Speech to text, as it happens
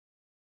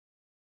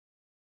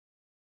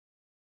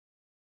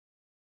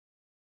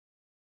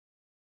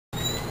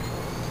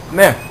Come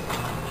here.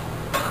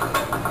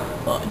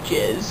 Oh,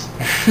 jizz.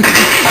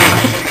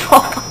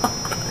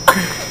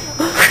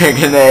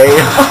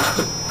 Grenade.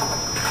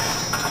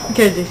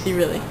 Okay, JC,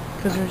 really.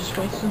 Because we're just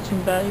wasting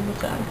some valuable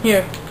time.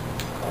 Here.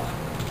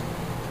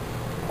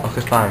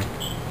 Okay, fine.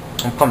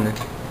 I'm coming.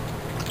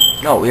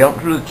 No, we don't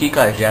do the key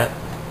cards yet.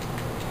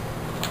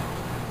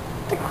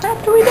 What the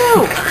crap do we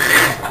do?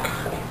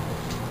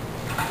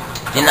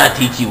 Did not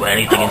teach you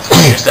anything in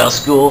Splinter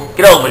school.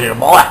 Get over here,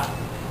 boy.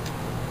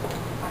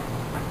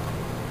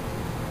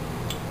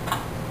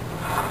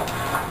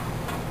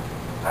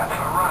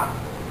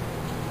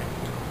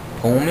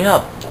 Pull me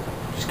up.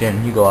 Just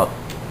kidding, you go up.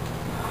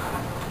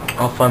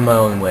 I'll find my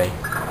own way.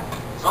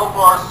 So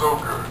far, so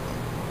good.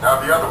 Now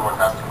the other one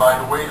has to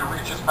find a way to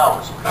reach his power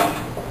switch.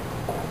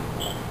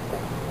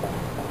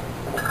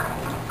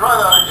 Try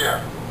that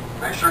again.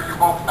 Make sure you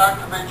both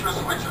activate your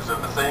switches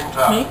at the same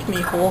time. Make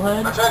me,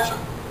 wholehead. Attention!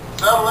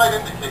 Satellite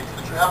indicates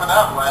that you have an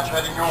avalanche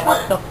heading your way.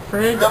 Shut the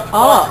frig You have to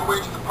up. find your way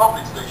to the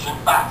pumping station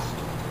fast.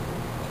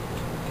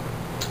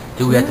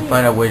 Do we have to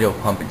find our way to a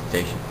pumping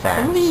station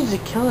fast? Somebody needs to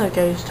kill that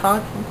guy who's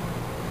talking.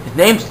 His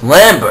name's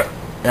Lambert,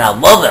 and I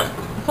love him.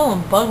 I call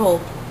him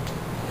Butthole.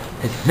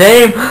 His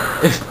name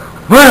is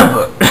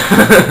Lambert.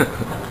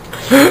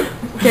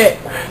 Okay,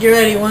 you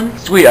ready, one?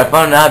 Sweet, I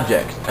found an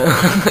object.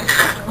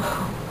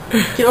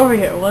 Get over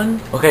here, one.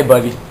 Okay,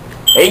 buddy.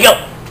 There you go.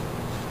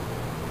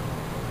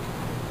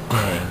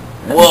 Dang.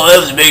 Whoa, that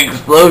was a big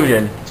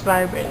explosion. It's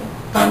vibrating.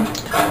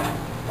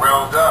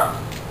 Well done.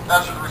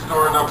 That should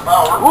restore enough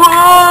power Whoa!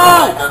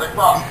 for the magnetic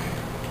box.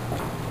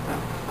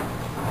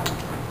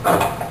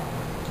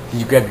 Did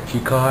you grab your key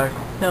card?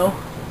 No.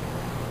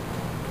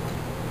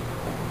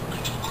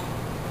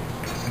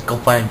 Go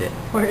find it.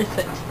 Where is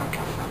it?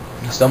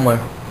 Somewhere.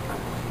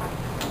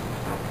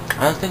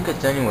 I don't think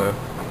it's anywhere.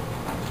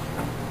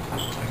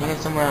 I think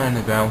it's somewhere on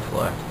the ground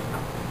floor.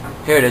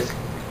 Here it is.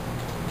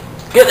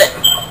 Get it!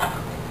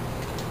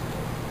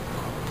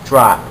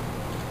 Drop.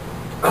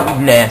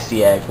 You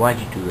nasty egg. Why'd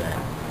you do that?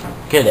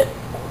 Get it.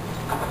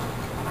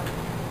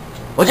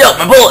 Watch out,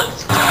 my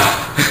bullets!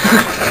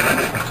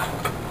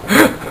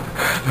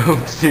 Oh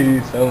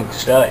jeez, someone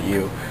shot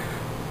you.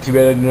 Too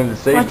bad I didn't have the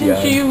safety Why didn't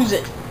on. you use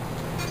it?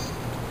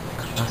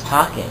 I was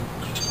talking.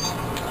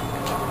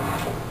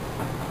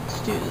 Let's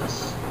do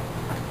this.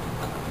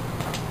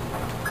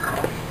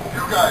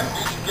 You guys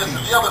need to get to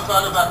the other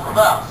side of that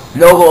crevasse.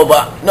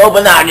 No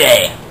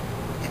banage!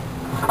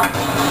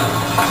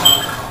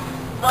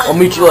 Nice. I'll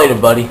meet you later,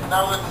 buddy.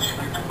 Now let's see if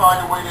you can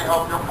find a way to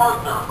help your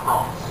partner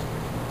across.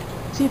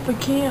 See if I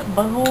can't,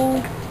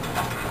 Butthole.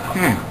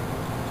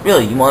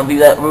 Really, you want to be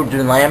that rude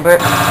to Lambert?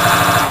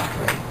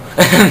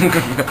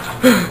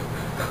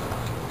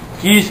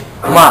 He's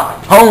my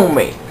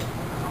homie.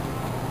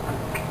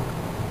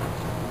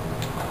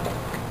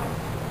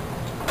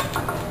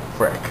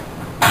 Frick.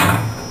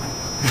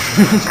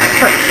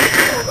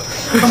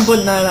 I'm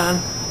putting that on.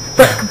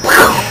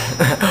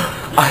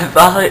 I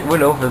thought it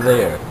went over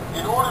there.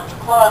 In order to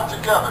climb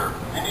together,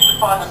 you need to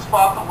find a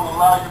spot that will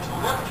allow you to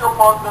lift your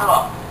partner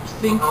up.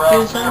 Think Look around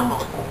this out?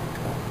 carefully.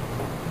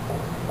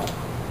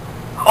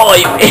 Oh,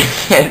 you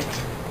idiot!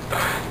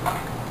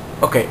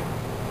 Okay.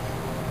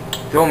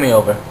 Throw me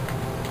over.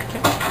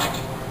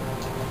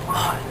 Oh,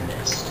 I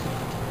missed.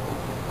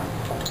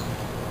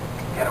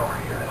 Get over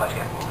here and let's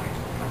get moving.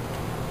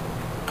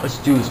 Let's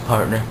do this,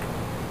 partner.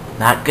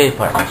 Not gay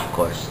partners, of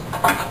course.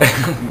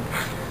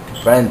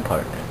 Friend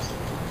partners.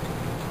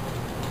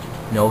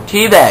 No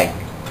teabag.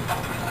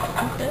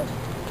 Okay.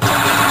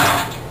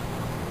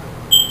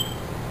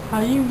 How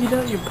do you get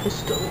out your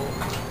pistol?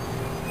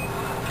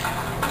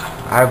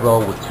 I roll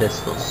with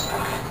pistols.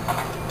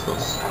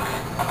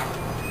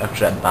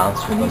 After that bounce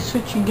How with do you them.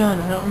 switch your gun?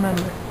 I don't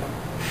remember.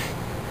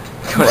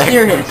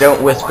 Don't,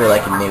 don't whisper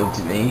like a noob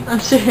to me. I'm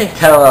serious.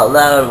 Tell out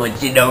loud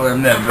what you don't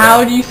remember.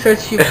 How do you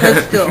switch your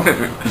pistol?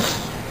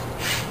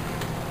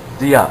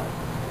 Yeah.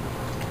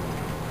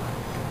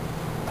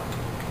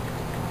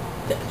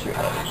 That's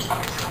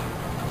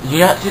right. Did you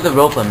not see the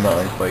rope I'm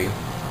lowering for you?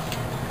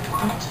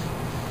 What?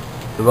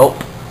 The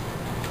rope.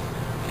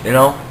 You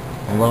know?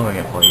 I'm lowering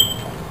it for you.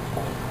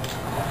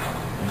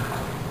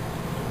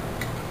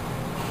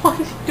 Why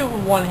does he do it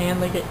with one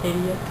hand like an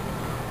idiot?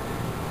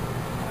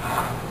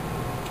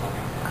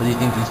 Because you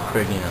think he's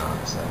pretty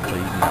awesome. So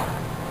you can...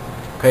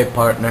 Okay,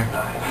 partner.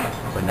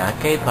 But not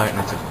gay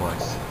partners, of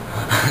course.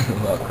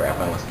 Oh crap, I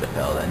almost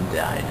fell and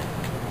died.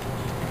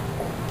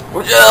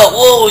 Watch out!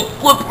 Whoa, it's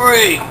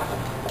slippery!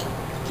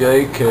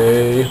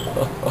 JK.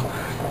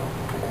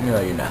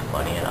 No, you're not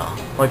funny at all.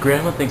 My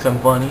grandma thinks I'm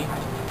funny.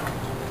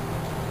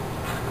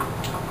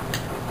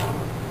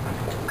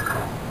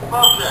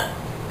 Okay.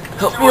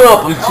 Help me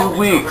up, I'm too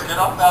weak. Get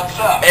up that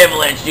shaft.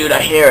 Avalanche, dude,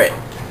 I hear it.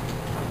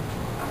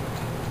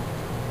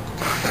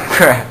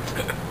 Crap.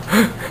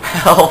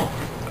 Help.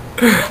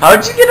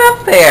 How'd you get up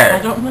I there?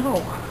 don't know.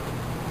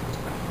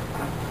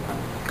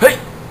 Hey!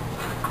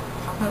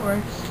 That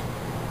works.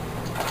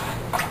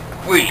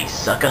 Wee,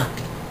 sucker.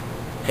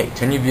 Hey,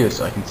 turn your view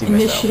so I can see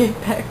myself.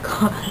 Initiate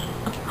back on.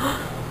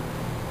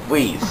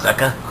 Wee,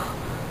 sucker.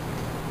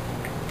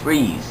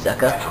 Freeze,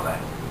 sucker.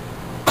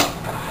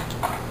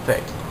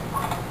 Perfect.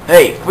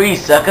 Hey,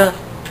 freeze, sucker.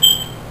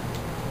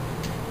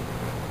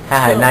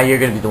 Haha, now you're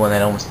gonna be the one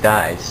that almost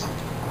dies. I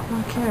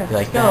don't care. You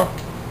like Let's go.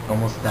 that?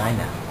 Almost die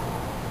now.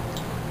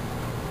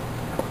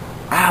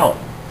 Ow!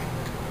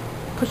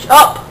 Push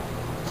up.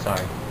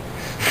 Sorry.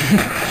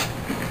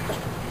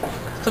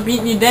 Stop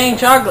eating your dang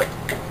chocolate.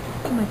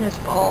 Oh my gosh,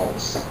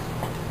 balls.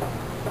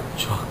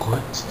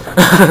 Chocolate.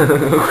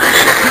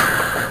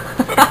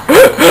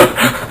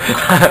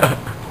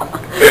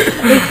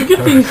 It's a good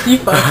thing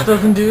C-Fox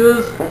doesn't do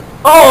this.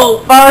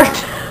 Oh, fart!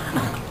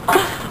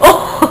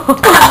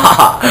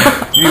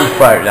 Oh! You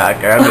fart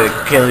knocker, I'm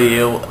gonna kill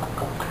you.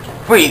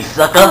 Freeze,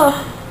 sucker!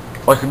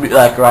 Or it could be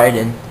like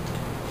Raiden.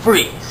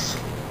 Freeze!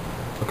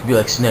 Or it could be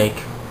like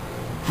Snake.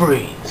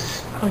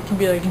 Freeze! Or it can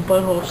be like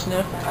butthole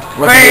sniff.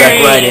 Or it could be like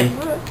Raiden.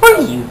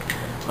 Freeze!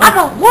 I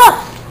don't what?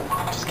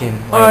 Just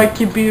kidding. Or it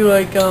could be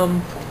like,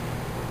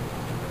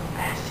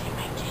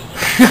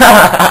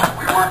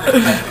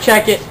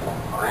 check it.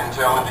 Our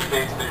intel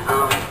indicates the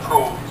ability to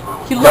control these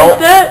little You like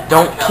that?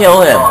 Don't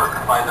kill him.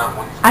 Find out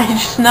when I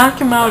just knock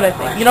him out, I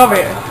think. Get over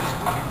here.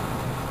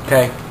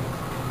 Okay.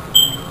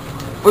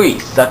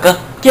 Freeze, sucker!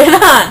 Get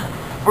on!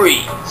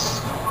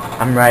 Freeze!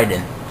 I'm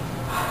riding.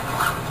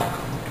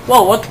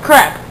 Whoa, what the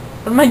crap?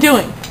 What am I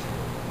doing?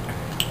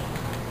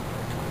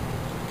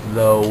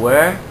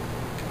 Lower.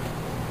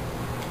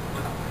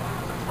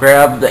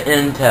 Grab the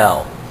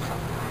intel.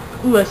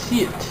 Ooh, I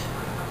see it.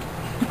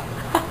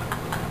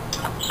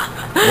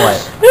 What?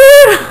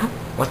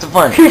 What's the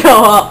fun?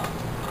 Go up.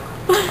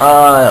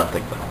 I don't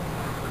think so.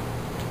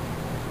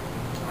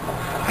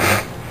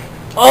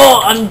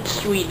 Oh, I'm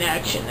sweet in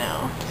action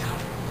now.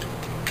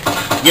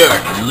 You're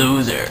a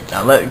loser.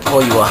 Now let me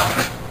pull you up.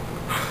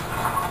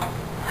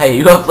 Hey,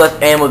 you have less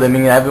ammo than me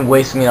and I've been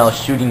wasting it all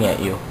shooting at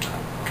you.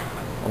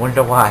 I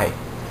wonder why.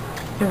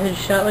 You had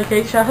shot like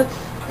 8 shots?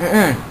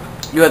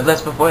 You had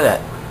less before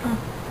that.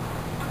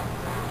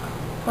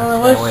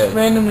 Well, I That was way.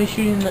 randomly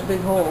shooting that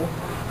big hole.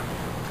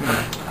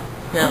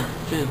 Yeah,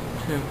 true.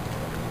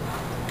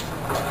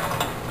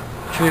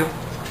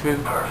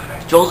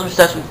 Joel's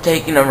obsessed with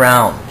taking a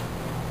round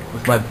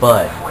with my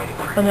bud.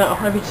 Oh no,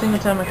 every single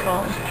time I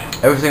call him.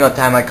 Every single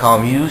time I call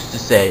him, he used to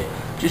say,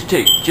 just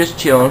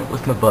chilling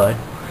with my bud.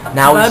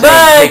 Now he's Bye-bye.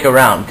 saying take a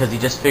round because he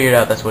just figured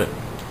out that's what.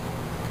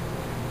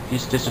 He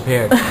just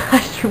disappeared.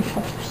 I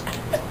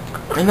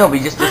know, but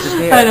he just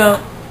disappeared. I know.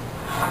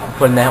 I'm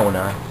putting that one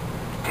on.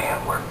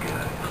 damn we're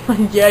good.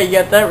 Yeah, you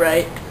got that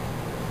right.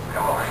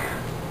 Come over here.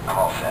 I'm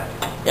all set.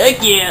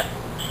 Heck yeah.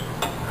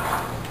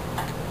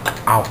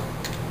 Ow.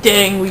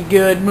 Dang, we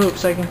good. Move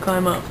so I can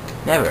climb up.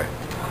 Never.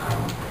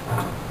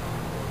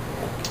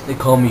 They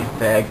call me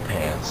fag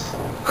pants.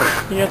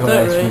 You got Don't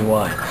that ask me right.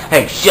 why.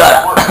 Hey, shut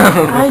up!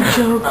 I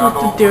joke with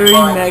the dirty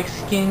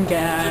Mexican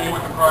guy.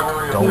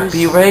 Don't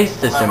be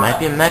racist. There might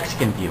be a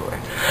Mexican viewer.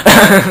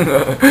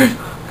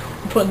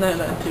 I'm putting that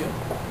on too.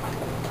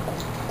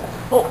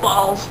 Oh,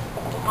 balls.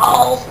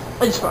 Balls.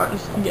 I just farted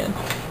again.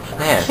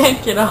 Man,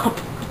 Can't get up.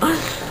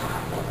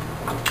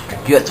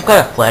 you got some kind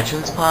of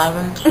flatulence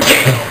problem?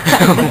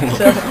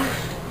 So,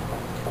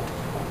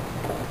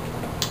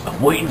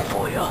 I'm waiting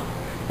for you.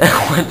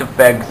 What the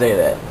fag say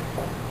that?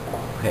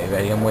 Okay,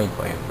 ready? I'm waiting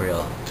for you, for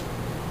real.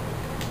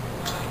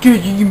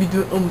 good, you give me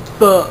the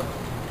fuck.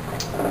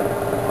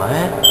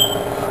 What?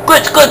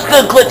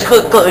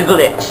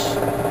 Glitch!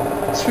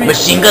 Sweet.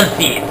 Machine gun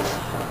thief! I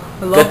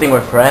love Good thing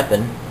we're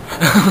frapping.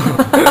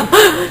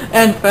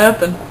 and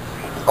fapping.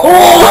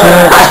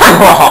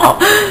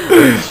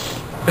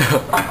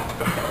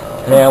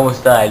 Hey, I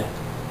almost died.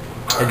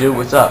 Hey dude,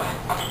 what's up?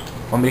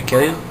 Want me to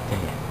kill you?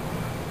 Dang it.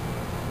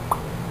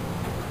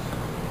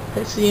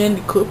 That's the end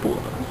of clip 1.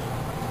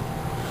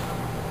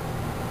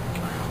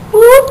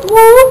 Whoop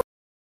whoop.